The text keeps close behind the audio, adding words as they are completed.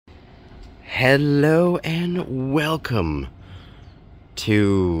Hello and welcome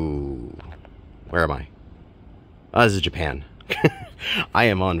to... Where am I? Oh, this is Japan. I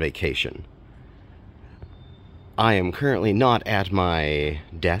am on vacation. I am currently not at my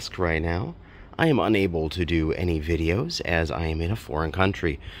desk right now. I am unable to do any videos as I am in a foreign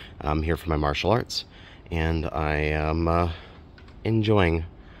country. I'm here for my martial arts, and I am enjoying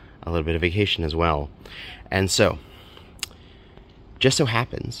a little bit of vacation as well. And so, just so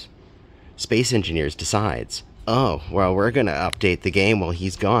happens, Space Engineers decides, oh, well, we're going to update the game while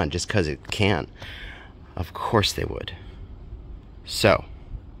he's gone just because it can. Of course they would. So,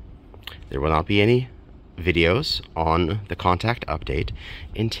 there will not be any videos on the Contact update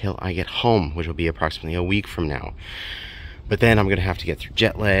until I get home, which will be approximately a week from now. But then I'm going to have to get through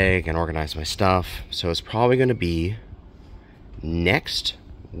jet lag and organize my stuff. So it's probably going to be next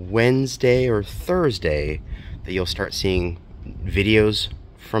Wednesday or Thursday that you'll start seeing videos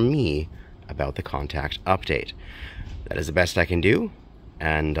from me about the Contact update. That is the best I can do,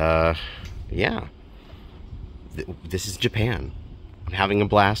 and yeah, this is Japan. I'm having a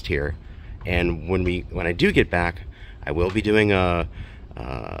blast here, and when I do get back, I will be doing a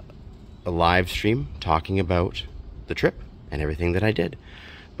live stream talking about the trip and everything that I did.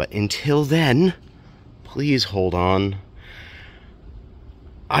 But until then, please hold on.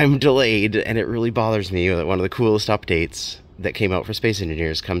 I'm delayed, and it really bothers me that one of the coolest updates that came out for Space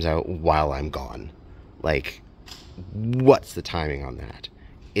Engineers comes out while I'm gone. Like, what's the timing on that?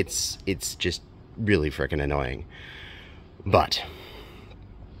 It's just really freaking annoying. But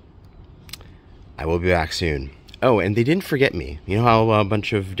I will be back soon. Oh, and they didn't forget me. You know how a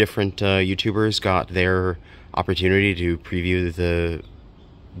bunch of different YouTubers got their opportunity to preview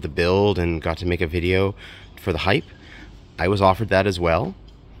the build and got to make a video for the hype? I was offered that as well,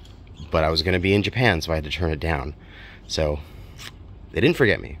 but I was going to be in Japan, so I had to turn it down. So they didn't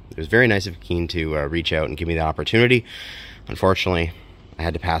forget me. It was very nice of Keen to reach out and give me the opportunity. Unfortunately, I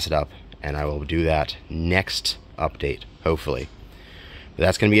had to pass it up, and I will do that next update, hopefully. But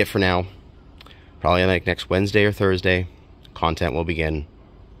that's going to be it for now. Probably like next Wednesday or Thursday, content will begin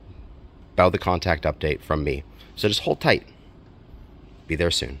about the Contact update from me. So just hold tight. Be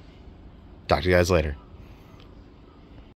there soon. Talk to you guys later.